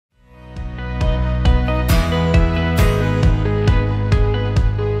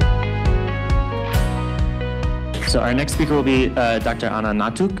So our next speaker will be Dr.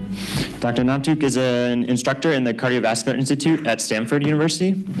 Hnatiuk. Dr. Hnatiuk is an instructor in the Cardiovascular Institute at Stanford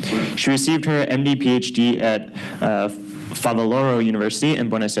University. She received her MD PhD at Favaloro University in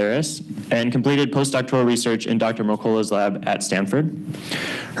Buenos Aires and completed postdoctoral research in Dr. Mercola's lab at Stanford.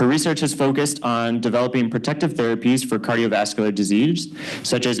 Her research has focused on developing protective therapies for cardiovascular disease,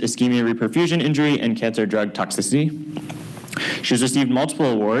 such as ischemia reperfusion injury and cancer drug toxicity. She has received multiple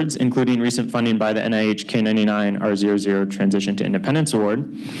awards, including recent funding by the NIH K99R00 Transition to Independence Award.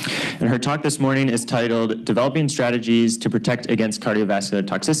 And her talk this morning is titled, Developing Strategies to Protect Against Cardiovascular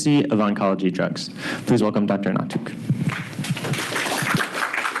Toxicity of Oncology Drugs. Please welcome Dr. Hnatiuk.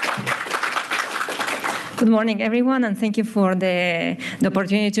 Good morning, everyone, and thank you for the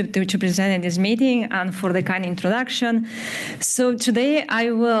opportunity to present in this meeting and for the kind introduction. So today I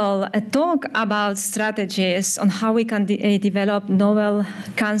will talk about strategies on how we can develop novel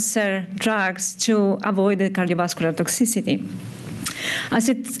cancer drugs to avoid the cardiovascular toxicity. As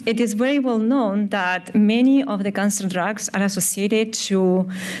it is very well known that many of the cancer drugs are associated to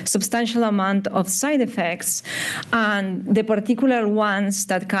substantial amount of side effects, and the particular ones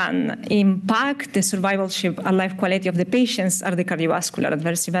that can impact the survivorship and life quality of the patients are the cardiovascular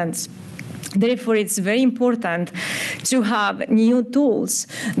adverse events. Therefore, it's very important to have new tools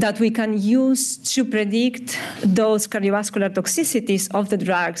that we can use to predict those cardiovascular toxicities of the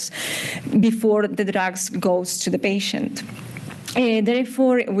drugs before the drugs goes to the patient.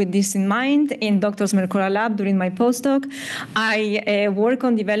 Therefore, with this in mind, in Dr. Mercola's lab during my postdoc, I work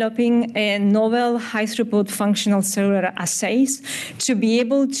on developing novel high-throughput functional cellular assays to be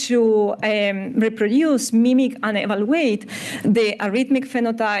able to reproduce, mimic, and evaluate the arrhythmic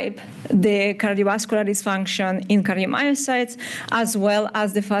phenotype, the cardiovascular dysfunction in cardiomyocytes, as well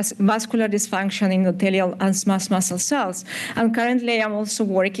as the vascular dysfunction in endothelial and smooth muscle cells. And currently, I'm also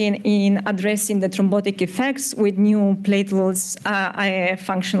working in addressing the thrombotic effects with new platelets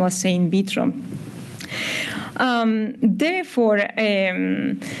functional assay in vitro. Therefore,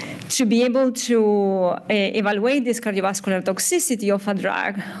 to be able to evaluate this cardiovascular toxicity of a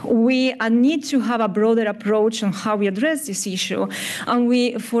drug, we need to have a broader approach on how we address this issue.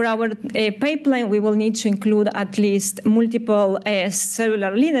 And for our pipeline, we will need to include at least multiple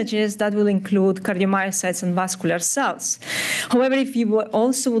cellular lineages that will include cardiomyocytes and vascular cells. However, if you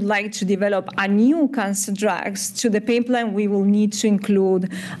also would like to develop a new cancer drugs, to the pipeline, we will need to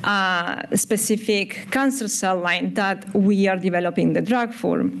include a specific cancer cell line that we are developing the drug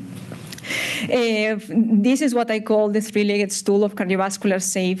for. This is what I call the three-legged stool of cardiovascular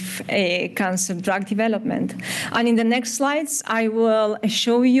safe cancer drug development. And in the next slides, I will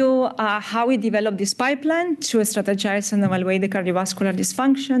show you how we develop this pipeline to strategize and evaluate the cardiovascular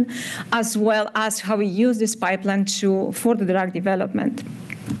dysfunction, as well as how we use this pipeline for the drug development.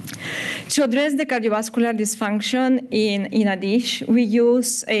 To address the cardiovascular dysfunction in a dish, we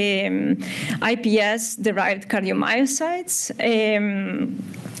use iPS-derived cardiomyocytes.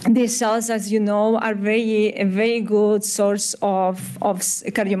 These cells, as you know, are a very good source of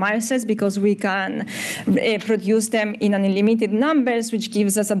cardiomyocytes because we can produce them in unlimited numbers, which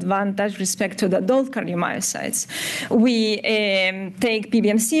gives us advantage respect to the adult cardiomyocytes. We take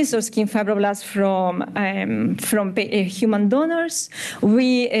PBMCs or skin fibroblasts from human donors.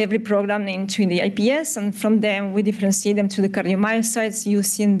 We reprogram into the iPS, and from them we differentiate them to the cardiomyocytes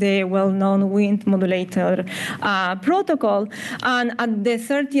using the well-known Wnt modulator protocol. And at the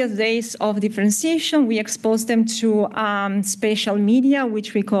 30th days of differentiation, we expose them to special media,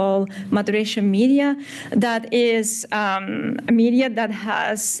 which we call maturation media. That is a media that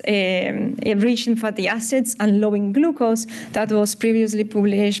has rich in fatty acids and low in glucose that was previously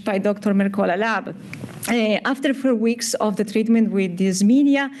published by Dr. Mercola's lab. After 4 weeks of the treatment with this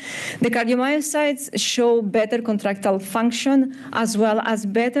media, the cardiomyocytes show better contractile function as well as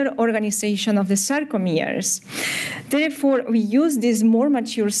better organization of the sarcomeres. Therefore, we use these more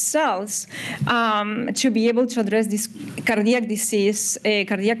mature cells to be able to address this cardiac disease,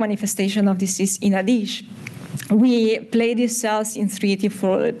 cardiac manifestation of disease in a dish. We plate these cells in 3D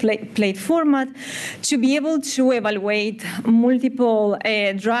plate format to be able to evaluate multiple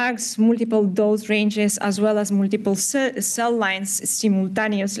drugs, multiple dose ranges, as well as multiple cell lines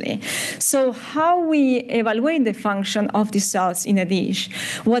simultaneously. So how we evaluate the function of the cells in a dish?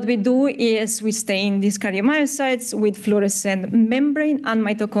 What we do is we stain these cardiomyocytes with fluorescent membrane and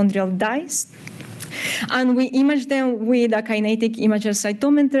mitochondrial dyes. And we image them with a kinetic imager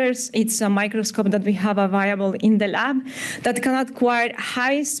cytometers. It's a microscope that we have available in the lab that can acquire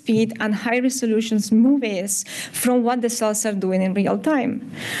high speed and high resolution movies from what the cells are doing in real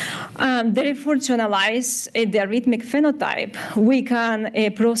time. Therefore, to analyze the arrhythmic phenotype, we can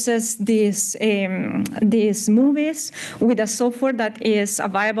process these movies with a software that is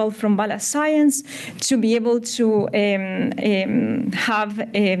available from Bala Science to be able to have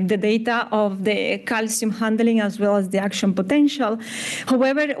the data of the calcium handling as well as the action potential.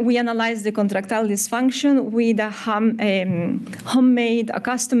 However, we analyze the contractile dysfunction with a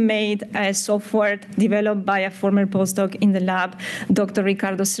custom-made software developed by a former postdoc in the lab, Dr.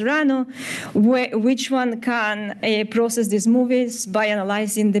 Ricardo Serrano, which one can process these movies by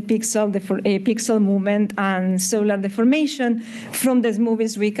analyzing the pixel movement and cellular deformation. From these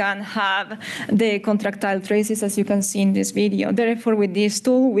movies, we can have the contractile traces, as you can see in this video. Therefore, with this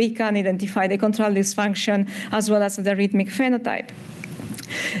tool, we can identify the contractile dysfunction as well as the arrhythmic phenotype.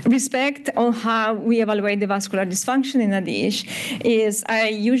 Respect on how we evaluate the vascular dysfunction in a dish is I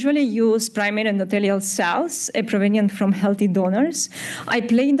usually use primary endothelial cells provenient from healthy donors. I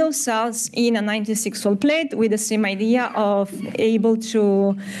plate those cells in a 96-well plate with the same idea of able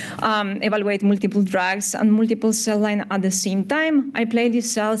to evaluate multiple drugs and multiple cell lines at the same time. I plate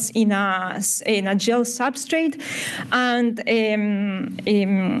these cells in a gel substrate and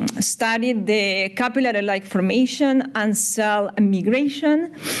studied the capillary-like formation and cell migration.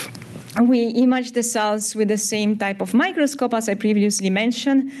 We image the cells with the same type of microscope as I previously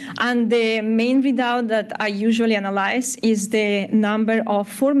mentioned, and the main readout that I usually analyze is the number of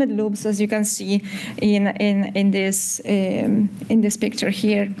formed loops, as you can see in this picture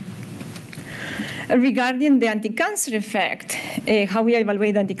here. Regarding the anti-cancer effect, how we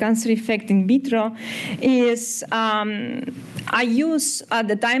evaluate the anti-cancer effect in vitro is I use, at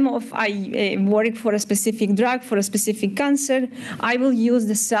the time of I work for a specific drug, for a specific cancer, I will use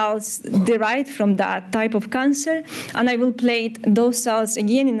the cells derived from that type of cancer, and I will plate those cells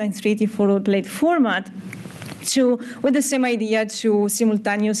again in a 3D plate format with the same idea to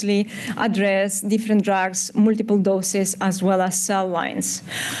simultaneously address different drugs, multiple doses, as well as cell lines.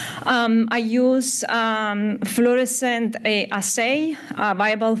 I use fluorescent assay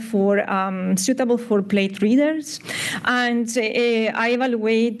suitable for plate readers, and I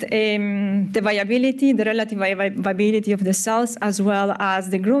evaluate the viability, the relative viability of the cells, as well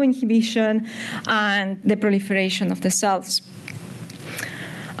as the growth inhibition and the proliferation of the cells.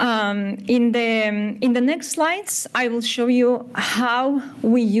 In the next slides, I will show you how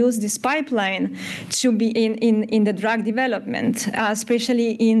we use this pipeline to be in the drug development,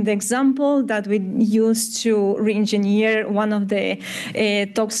 especially in the example that we used to re-engineer one of the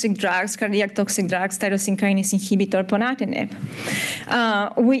toxic drugs, cardiac toxic drugs, tyrosine kinase inhibitor, ponatinib.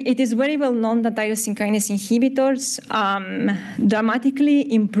 It is very well known that tyrosine kinase inhibitors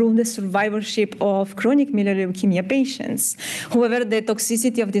dramatically improve the survivorship of chronic myeloid leukemia patients. However, the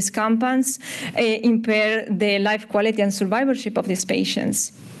toxicity of these compounds impair the life quality and survivorship of these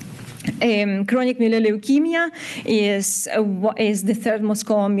patients. Chronic myeloid leukemia is the third most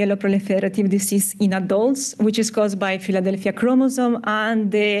common myeloproliferative disease in adults, which is caused by Philadelphia chromosome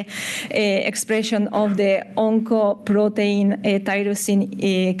and the expression of the oncoprotein tyrosine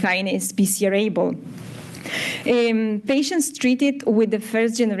kinase BCR-ABL. Patients treated with the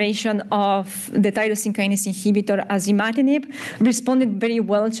first generation of the tyrosine kinase inhibitor, imatinib, responded very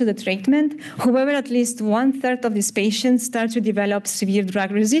well to the treatment. However, at least 1/3 of these patients start to develop severe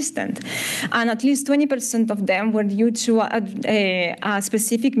drug resistance, and at least 20% of them were due to a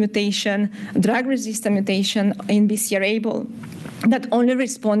specific mutation, drug-resistant mutation in BCR-ABL, that only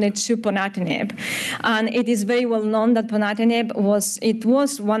responded to ponatinib. And it is very well known that ponatinib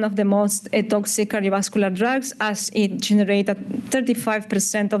was one of the most toxic cardiovascular drugs, as it generated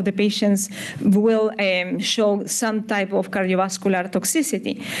 35% of the patients will show some type of cardiovascular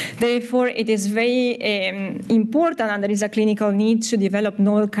toxicity. Therefore, it is very important, and there is a clinical need to develop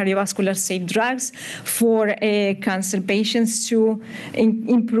novel cardiovascular safe drugs for cancer patients to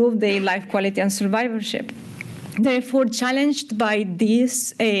improve their life quality and survivorship. Therefore, challenged by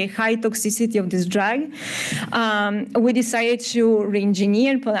this high toxicity of this drug, we decided to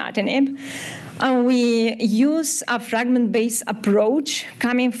re-engineer ponatinib. And we use a fragment-based approach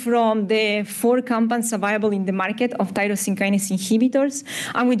coming from the 4 compounds available in the market of tyrosine kinase inhibitors,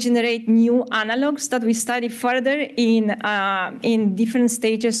 and we generate new analogs that we study further in different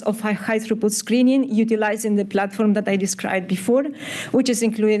stages of high-throughput screening, utilizing the platform that I described before, which is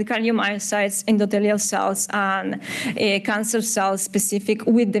included cardiomyocytes, endothelial cells, and cancer cells specific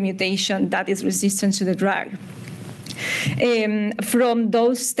with the mutation that is resistant to the drug. From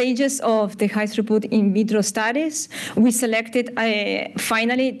those stages of the high-throughput in vitro studies, we selected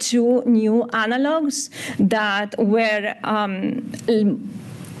finally 2 new analogs that were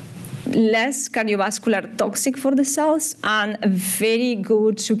less cardiovascular toxic for the cells and very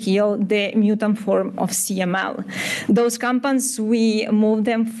good to kill the mutant form of CML. Those compounds, we move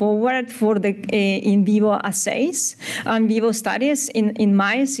them forward for the in vivo assays, in vivo studies in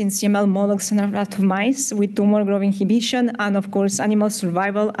mice, in CML models and of mice with tumor growth inhibition, and of course animal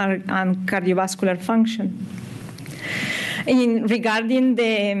survival and cardiovascular function. Regarding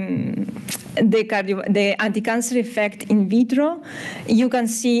the anti-cancer effect in vitro, you can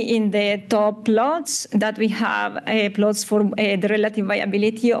see in the top plots that we have plots for the relative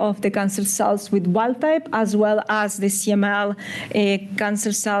viability of the cancer cells with wild type, as well as the CML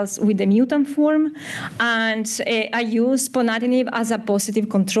cancer cells with the mutant form. And I use ponatinib as a positive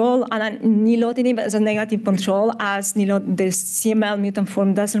control and nilotinib as a negative control, as the CML mutant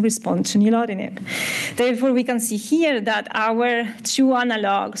form doesn't respond to nilotinib. Therefore, we can see here that our two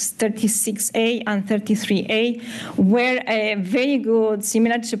analogs, 36A and 33A, were very good,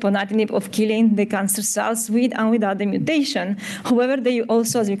 similar to ponatinib, of killing the cancer cells with and without the mutation. However, they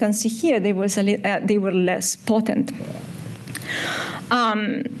also, as you can see here, they were less potent.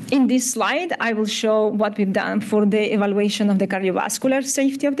 In this slide, I will show what we've done for the evaluation of the cardiovascular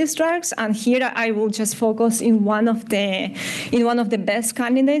safety of these drugs, and here I will just focus in one of the best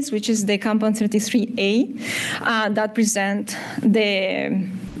candidates, which is the compound 33A, that present the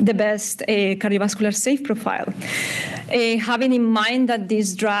best cardiovascular safe profile. Having in mind that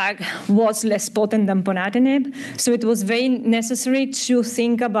this drug was less potent than ponatinib, so it was very necessary to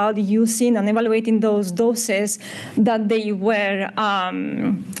think about using and evaluating those doses that they were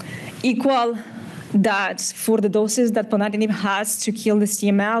equal that for the doses that ponatinib has to kill the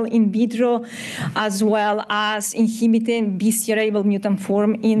CML in vitro, as well as inhibiting BCR-ABL mutant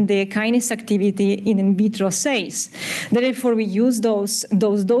form in the kinase activity in vitro assays. Therefore, we used those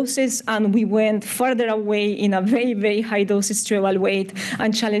doses, and we went further away in a very, very high doses to evaluate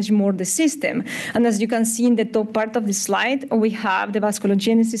and challenge more the system. And as you can see in the top part of the slide, we have the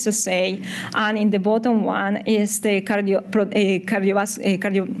vasculogenesis assay, and in the bottom one is the cardiac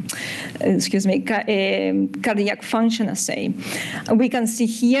function assay. We can see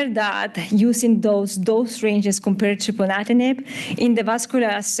here that using those dose ranges compared to ponatinib, in the vascular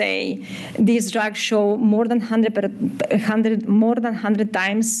assay, these drugs show more than 100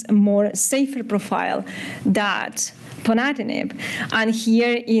 times more safer profile than ponatinib. And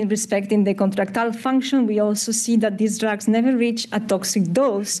here, in respecting the contractile function, we also see that these drugs never reach a toxic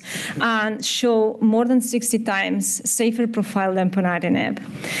dose and show more than 60 times safer profile than ponatinib.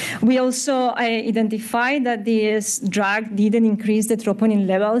 We also identified that this drug didn't increase the troponin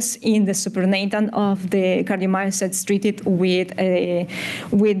levels in the supernatant of the cardiomyocytes treated with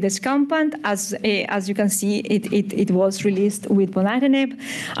this compound. As you can see, it was released with ponatinib.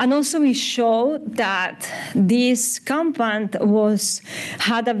 And also we showed that this compound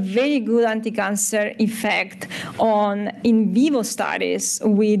had a very good anti-cancer effect on in vivo studies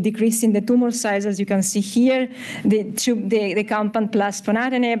with decreasing the tumor size. As you can see here, the compound plus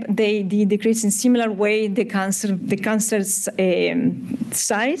ponatinib, they decrease in similar way the cancer's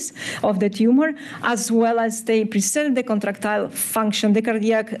size of the tumor, as well as they preserve the contractile function, the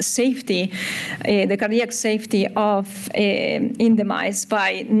cardiac safety of in the mice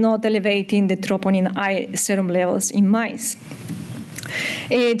by not elevating the troponin I serum levels in mice.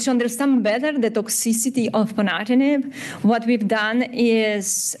 To understand better the toxicity of ponatinib, what we've done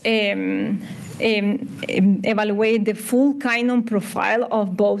is evaluate the full kinome profile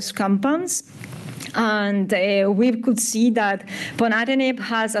of both compounds. And we could see that ponatinib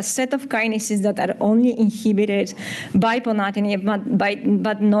has a set of kinases that are only inhibited by ponatinib,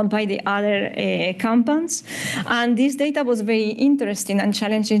 but not by the other compounds. And this data was very interesting and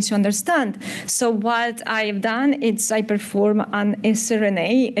challenging to understand. So what I've done is I perform an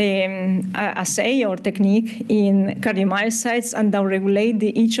sRNA assay or technique in cardiomyocytes and downregulate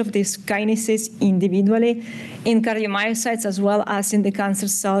each of these kinases individually in cardiomyocytes as well as in the cancer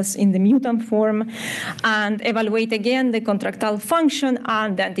cells in the mutant form, and evaluate again the contractile function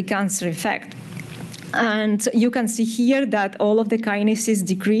and the anti-cancer effect. And you can see here that all of the kinases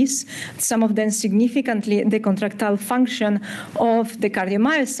decrease, some of them significantly, the contractile function of the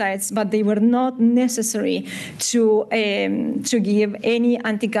cardiomyocytes, but they were not necessary to give any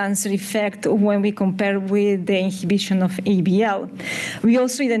anti-cancer effect when we compare with the inhibition of ABL. We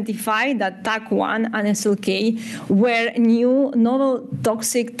also identified that TAC1 and SLK were new novel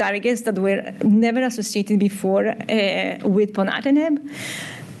toxic targets that were never associated before with ponatinib.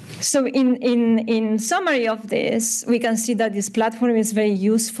 So in summary of this, we can see that this platform is very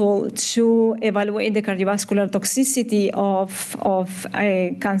useful to evaluate the cardiovascular toxicity of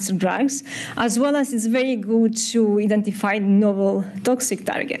cancer drugs, as well as it's very good to identify novel toxic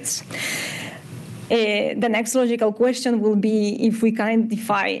targets. The next logical question will be, if we can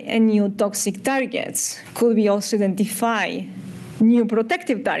identify new toxic targets, could we also identify new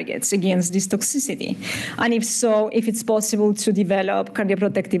protective targets against this toxicity? And if so, if it's possible to develop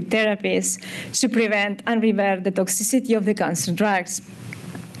cardioprotective therapies to prevent and revert the toxicity of the cancer drugs.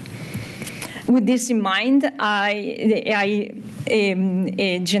 With this in mind, I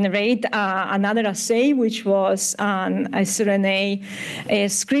generate another assay, which was an siRNA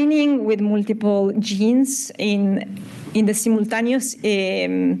screening with multiple genes in the simultaneous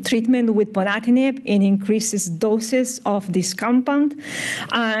treatment with ponatinib in increases doses of this compound.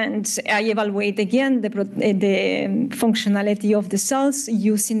 And I evaluate again the functionality of the cells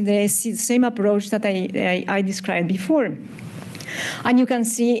using the same approach that I described before. And you can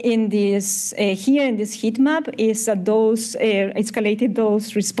see in this here in this heat map is a dose escalated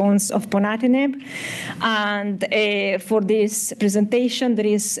dose response of ponatinib, and for this presentation there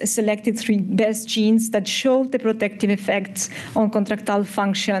is selected 3 best genes that show the protective effects on contractile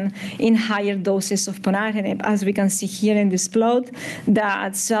function in higher doses of ponatinib. As we can see here in this plot,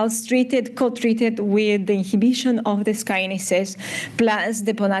 that cells co-treated with the inhibition of the kinases plus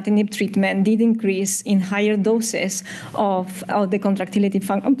the ponatinib treatment did increase in higher doses of the contractility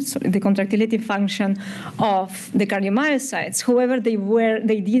function of the cardiomyocytes. However, they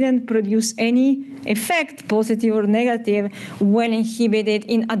didn't produce any effect, positive or negative, when inhibited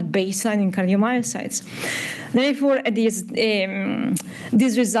at baseline in cardiomyocytes. Therefore, these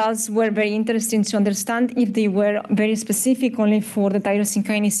results were very interesting to understand if they were very specific only for the tyrosine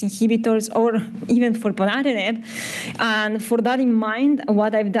kinase inhibitors or even for ponatinib. And for that in mind,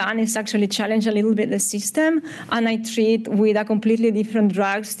 what I've done is actually challenge a little bit the system, and I treat with a completely different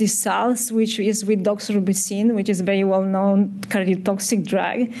drugs these cells, which is with doxorubicin, which is a very well-known cardiotoxic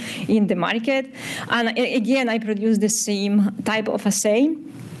drug in the market. And again, I produce the same type of assay.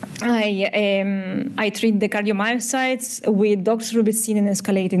 I treat the cardiomyocytes with doxorubicin in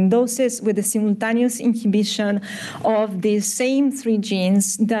escalating doses with the simultaneous inhibition of the same 3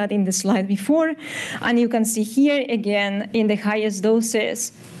 genes that in the slide before. And you can see here again in the highest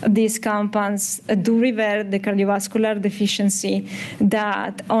doses, these compounds do revert the cardiovascular deficiency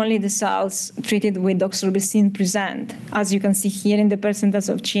that only the cells treated with doxorubicin present, as you can see here in the percentage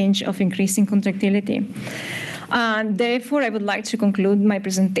of change of increasing contractility. And therefore, I would like to conclude my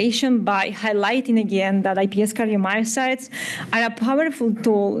presentation by highlighting again that iPS cardiomyocytes are a powerful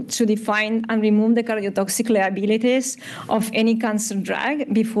tool to define and remove the cardiotoxic liabilities of any cancer drug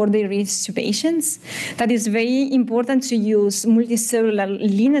before they reach to patients. That is very important to use multicellular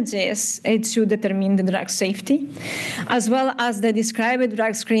lineages to determine the drug safety, as well as the described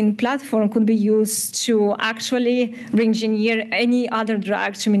drug screen platform could be used to actually re-engineer any other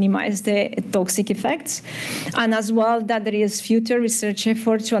drug to minimize the toxic effects. And as well, that there is future research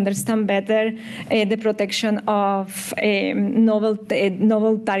effort to understand better the protection of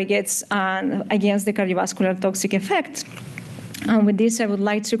novel targets and against the cardiovascular toxic effects. And with this, I would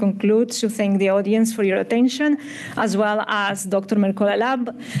like to conclude to thank the audience for your attention, as well as Dr. Mercola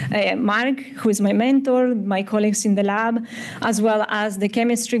Lab, Mark, who is my mentor, my colleagues in the lab, as well as the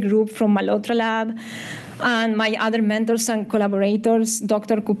chemistry group from Malhotra Lab, and my other mentors and collaborators,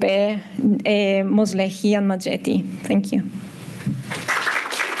 Dr. Coupé, Moslehi, and Majetti. Thank you.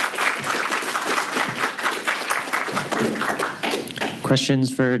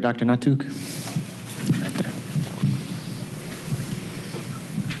 Questions for Dr. Hnatiuk?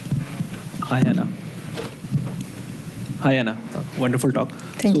 Hi, Anna. Hi, Anna. Wonderful talk.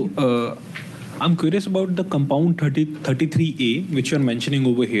 Thank you. I'm curious about the compound 33A, which you're mentioning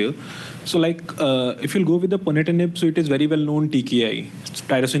over here. So like, if you'll go with the ponatinib, so it is very well-known TKI,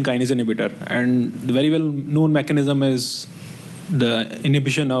 tyrosine kinase inhibitor. And the very well-known mechanism is the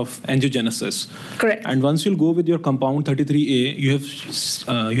inhibition of angiogenesis. Correct. And once you'll go with your compound 33A,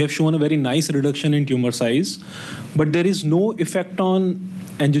 you have shown a very nice reduction in tumor size, but there is no effect on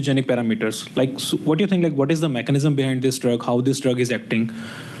angiogenic parameters. Like, so what do you think, like, what is the mechanism behind this drug, how this drug is acting,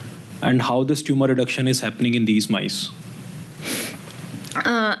 and how this tumor reduction is happening in these mice?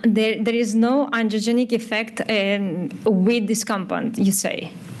 There is no angiogenic effect with this compound, you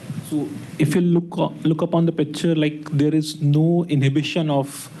say? So if you look upon the picture, like, there is no inhibition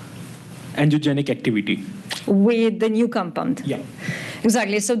of angiogenic activity. With the new compound? Yeah.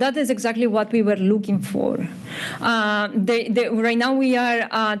 Exactly. So that is exactly what we were looking for. Right now we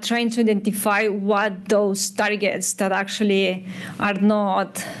are trying to identify what those targets that actually are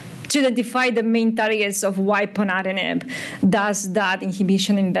not to identify the main targets of why ponatinib does that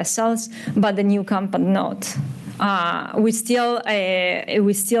inhibition in vessels, but the new compound not. We still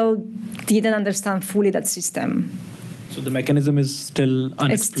didn't understand fully that system. So the mechanism is still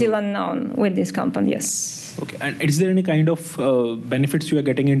unexplored? It's still unknown with this compound, yes. Okay, and is there any kind of benefits you are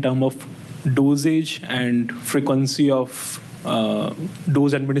getting in terms of dosage and frequency of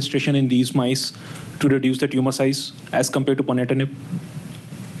dose administration in these mice to reduce the tumor size as compared to ponatinib?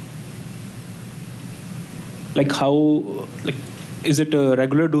 Like how, like, is it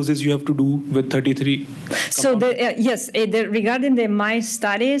regular doses you have to do with 33? So yes, regarding the mice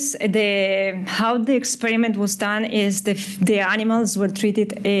studies, how the experiment was done is the animals were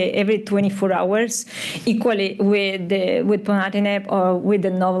treated every 24 hours equally with ponatinib or with the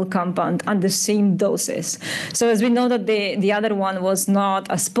novel compound at the same doses. So as we know that the other one was not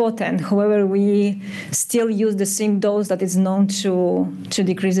as potent, however, we still use the same dose that is known to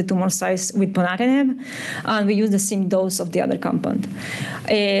decrease the tumor size with ponatinib, and we use the same dose of the other compound.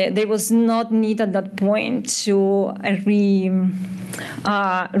 There was not need at that point to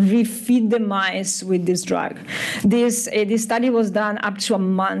refeed the mice with this drug. This study was done up to a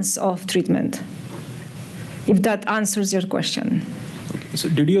month of treatment, if that answers your question. Okay. So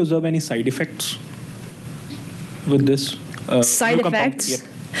did you observe any side effects with this? Side effects? Yep.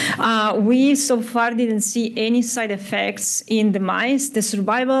 We so far didn't see any side effects in the mice. The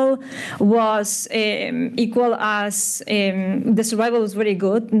survival was equal as the survival was very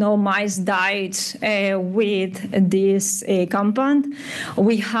good. No mice died with this compound.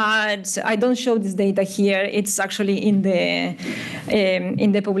 We had, I don't show this data here. It's actually in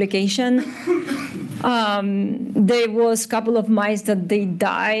the publication. There was a couple of mice that they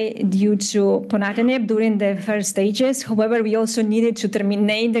died due to ponatinib during the first stages. However, we also needed to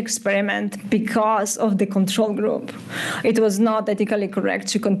terminate the experiment because of the control group. It was not ethically correct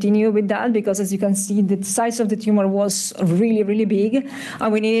to continue with that because, as you can see, the size of the tumor was really, really big,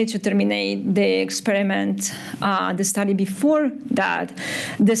 and we needed to terminate the experiment, the study before that.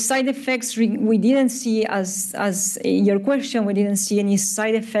 The side effects we didn't see, as your question, we didn't see any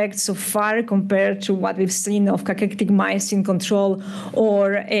side effects so far compared to what we've seen of cachectic mice in control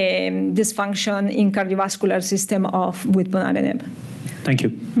or dysfunction in cardiovascular system with ponatinib. Thank you.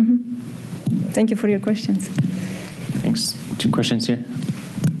 Mm-hmm. Thank you for your questions. Thanks. 2 questions here.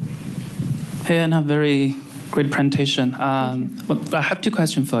 Hey, Anna, very great presentation. Well, I have 2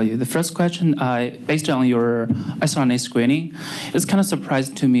 questions for you. The first question, based on your siRNA screening, it's kind of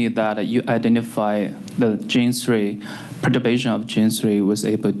surprising to me that you identify the gene 3, perturbation of gene 3 was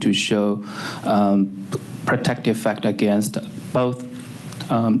able to show protective effect against both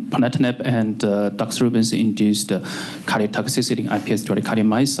ponatinib and doxorubicin-induced cardiotoxicity in iPS-derived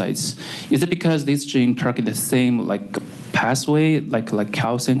cardiomyocytes. Is it because these genes target the same pathway, like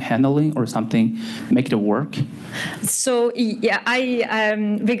calcium handling or something, make it work? So yeah,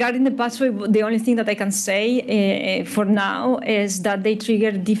 regarding the pathway, the only thing that I can say for now is that they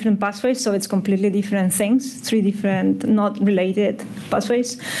trigger different pathways, so it's completely different things, 3 different not related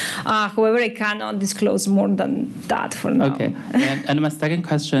pathways. However, I cannot disclose more than that for now. Okay, and my second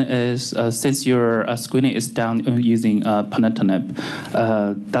question is, since your screening is done using ponatinib,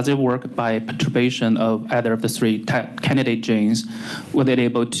 does it work by perturbation of either of the 3 candidate genes? Were they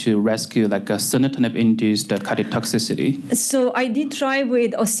able to rescue a sunitinib-induced cardiotoxicity? So I did try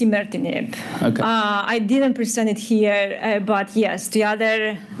with osimertinib. Okay. I didn't present it here, but yes, the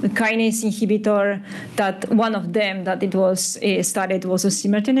other kinase inhibitor, that one of them that it was studied was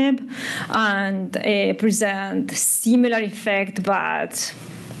osimertinib, and present similar effect, but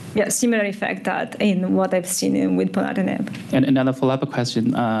yeah, similar effect that in what I've seen with ponatinib. And another follow-up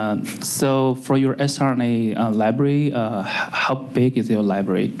question. So for your siRNA library, how big is your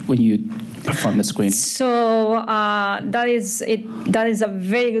library when you perform the screen? So that is a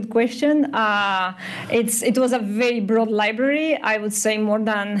very good question. It was a very broad library. I would say more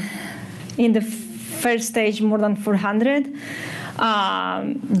than, in the first stage, more than 400.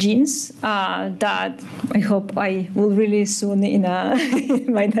 Genes that I hope I will release soon in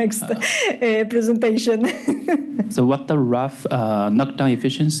my next presentation. So what the rough knockdown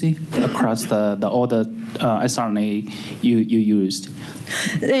efficiency across all the siRNA you used?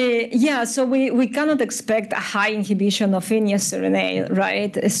 Yeah, so we cannot expect a high inhibition of any siRNA,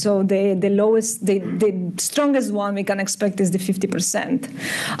 right? So the strongest one we can expect is the 50%.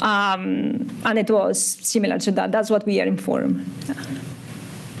 And it was similar to that. That's what we are informed.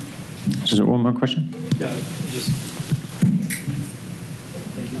 Is there one more question? Yeah, just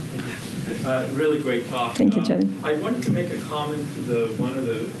thank you. Really great talk. Thank you, Jen. I wanted to make a comment to one of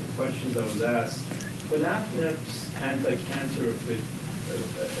the questions that was asked. Ponatinib's anti-cancer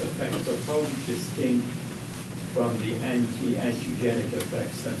effects are probably distinct from the anti-angiogenic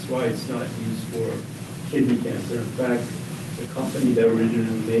effects. That's why it's not used for kidney cancer. In fact, the company that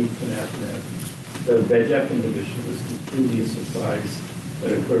originally made ponatinib, the VEGF inhibition, was completely a surprise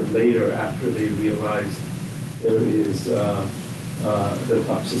that occurred later after they realized there is the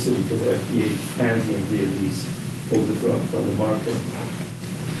toxicity, because the FDA transiently at least pulled the drug from the market.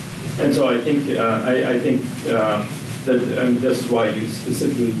 And so I think that's why you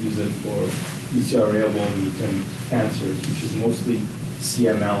specifically use it for BCR-ABL mutant cancers, which is mostly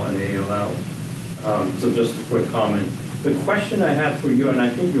CML and ALL. So just a quick comment. The question I had for you, and I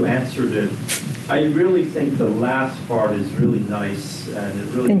think you answered it, I really think the last part is really nice and a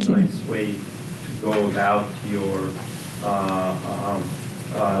really nice way to go about your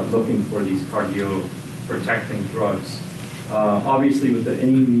looking for these cardio-protecting drugs. Obviously, with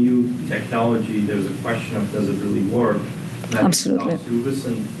any new technology, there's a question of does it really work? And Absolutely. The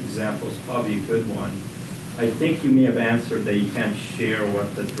doxorubicin example is probably a good one. I think you may have answered that you can't share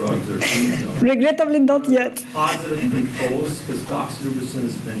what the drugs are used on. Regrettably not yet. Positive controls, because doxorubicin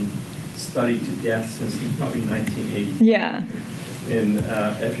has been studied to death since probably 1980. Yeah. In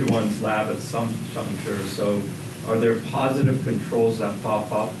everyone's lab at some juncture. So are there positive controls that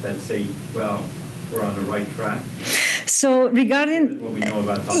pop up that say, well, we're on the right track? So regarding What we know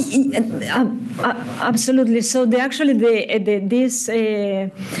about toxicity. absolutely. So this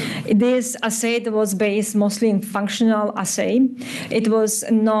assay was based mostly in functional assay. It was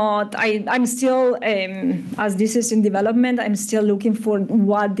not. I'm still, as this is in development, I'm still looking for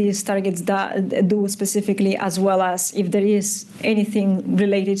what these targets do specifically, as well as if there is anything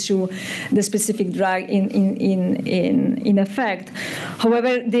related to the specific drug in effect.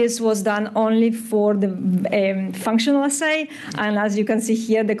 However, this was done only for the functional assay, and as you can see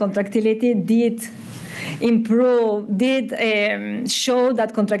here, the contractility did show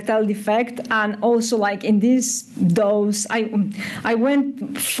that contractile defect, and also like in this dose, I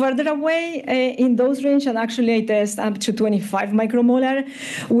went further away in dose range, and actually I tested up to 25 micromolar,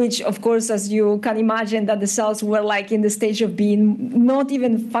 which of course, as you can imagine, that the cells were like in the stage of being not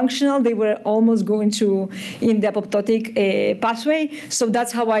even functional, they were almost going to in the apoptotic pathway. So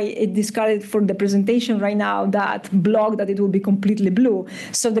that's how I discarded for the presentation right now that block that it will be completely blue.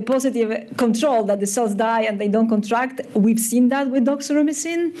 So the positive control that the cells die and they don't contract, we've seen that with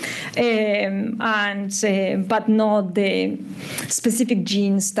doxorubicin, but not the specific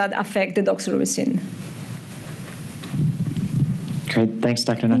genes that affect the doxorubicin. Great, thanks,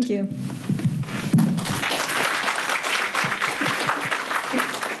 Dr. Hnatiuk. Thank you.